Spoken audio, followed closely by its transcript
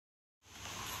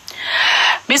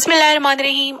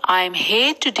Bismillahirrahmanirrahim. I am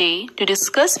here today to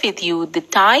discuss with you the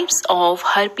types of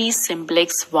herpes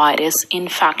simplex virus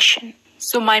infection.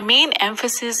 So my main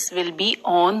emphasis will be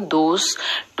on those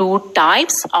two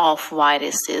types of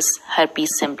viruses,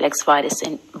 herpes simplex virus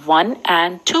 1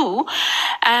 and 2.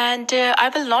 And I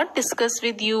will not discuss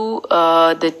with you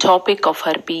the topic of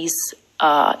herpes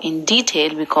in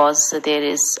detail because there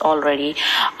is already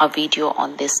a video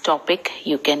on this topic.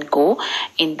 You can go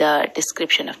in the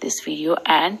description of this video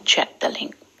and check the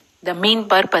link. The main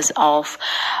purpose of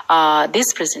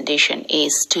this presentation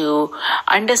is to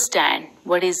understand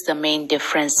what is the main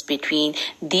difference between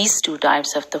these two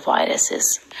types of the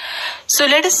viruses. So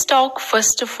let us talk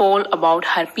first of all about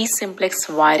herpes simplex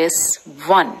virus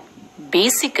 1.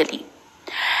 Basically,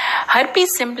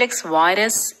 herpes simplex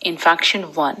virus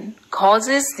infection 1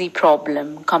 causes the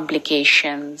problem,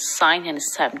 complications, signs and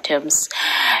symptoms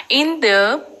in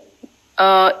the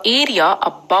area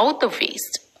about the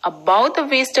waist. About the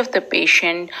waist of the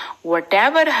patient,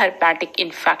 whatever herpetic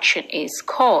infection is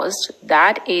caused,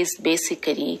 that is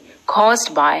basically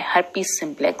caused by herpes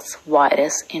simplex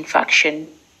virus infection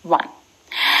 1.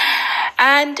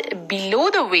 And below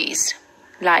the waist,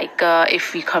 like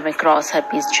if we come across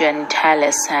herpes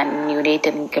genitalis and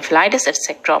neonatal encephalitis,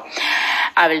 etc.,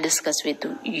 I will discuss with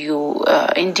you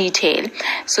in detail.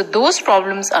 So those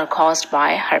problems are caused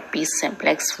by herpes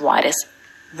simplex virus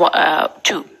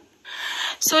 2.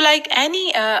 So like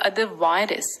any other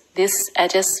virus, this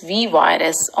HSV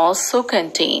virus also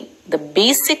contains the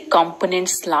basic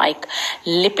components like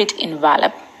lipid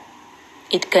envelope.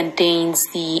 It contains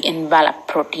the envelope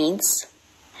proteins,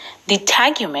 the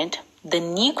tegument, the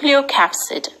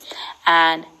nucleocapsid,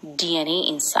 and DNA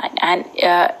inside. And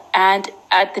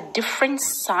at the different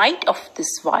site of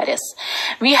this virus,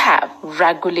 we have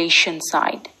regulation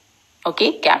site,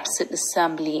 okay, capsid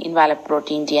assembly, envelope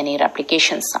protein, DNA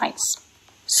replication sites.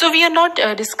 So we are not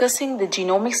discussing the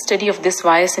genomic study of this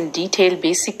virus in detail.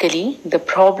 Basically, the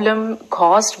problem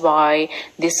caused by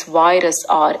this virus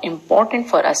are important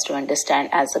for us to understand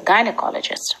as a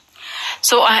gynecologist.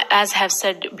 So as I have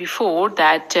said before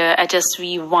that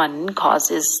HSV1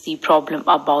 causes the problem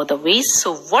about the waist.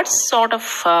 So what sort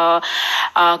of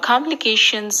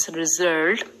complications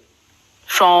result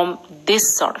from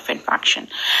this sort of infection?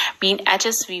 Being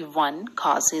HSV1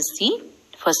 causes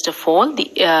first of all,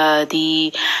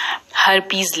 the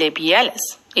herpes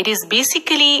labialis. It is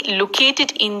basically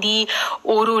located in the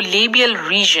orolabial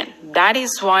region. That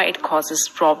is why it causes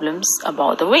problems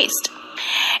about the waist.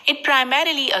 It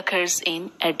primarily occurs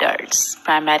in adults.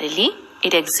 Primarily,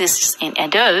 it exists in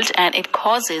adults and it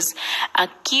causes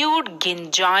acute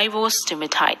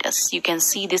gingivostomatitis. You can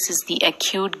see this is the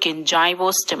acute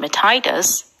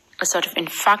gingivostomatitis, a sort of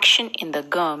infection in the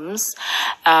gums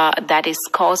that is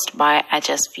caused by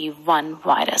HSV1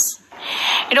 virus.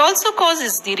 It also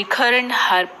causes the recurrent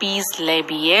herpes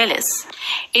labialis.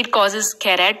 It causes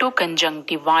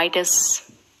keratoconjunctivitis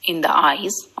in the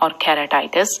eyes or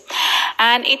keratitis,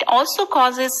 and it also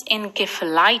causes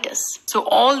encephalitis. So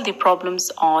all the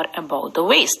problems are about the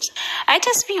waist.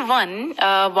 HSV1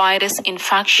 virus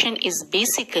infection is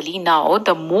basically now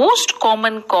the most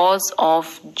common cause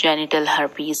of genital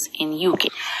herpes in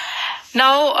UK.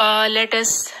 Now let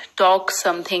us talk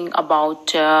something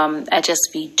about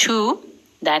HSV2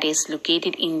 that is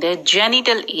located in the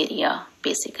genital area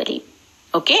basically.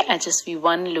 Okay,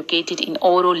 HSV1 located in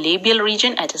orolabial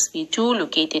region, HSV2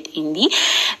 located in the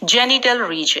genital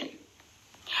region.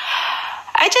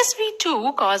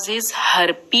 HSV2 causes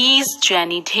herpes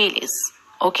genitalis.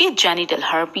 Okay, genital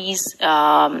herpes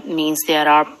means there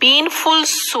are painful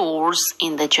sores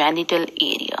in the genital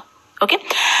area. Okay,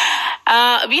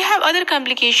 we have other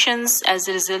complications as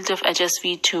a result of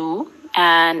HSV2,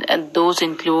 and those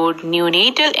include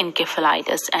neonatal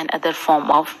encephalitis and other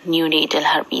form of neonatal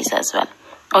herpes as well.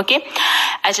 Okay,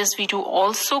 HSV2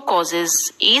 also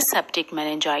causes aseptic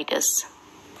meningitis.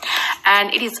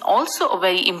 And it is also a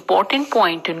very important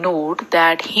point to note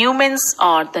that humans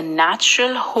are the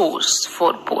natural hosts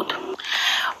for both.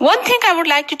 One thing I would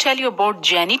like to tell you about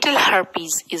genital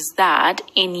herpes is that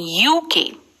in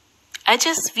UK,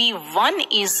 HSV1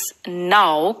 is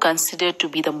now considered to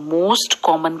be the most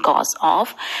common cause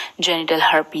of genital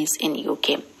herpes in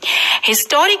UK.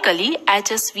 Historically,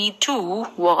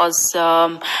 HSV2 was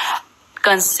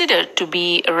considered to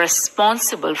be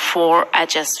responsible for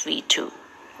HSV2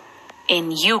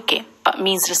 in UK.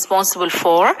 Means responsible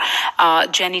for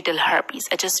genital herpes.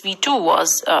 HSV2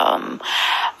 was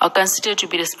considered to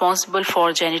be responsible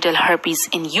for genital herpes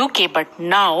in UK, but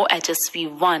now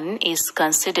HSV1 is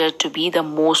considered to be the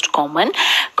most common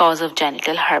cause of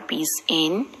genital herpes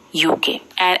in UK.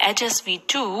 And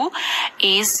HSV2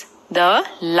 is the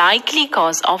likely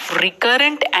cause of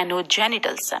recurrent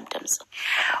anogenital symptoms.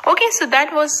 Okay, so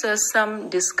that was some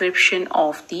description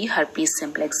of the herpes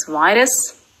simplex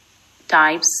virus,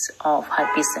 types of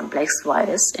herpes simplex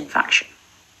virus infection.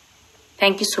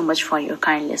 Thank you so much for your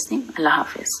kind listening. Allah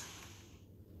Hafiz.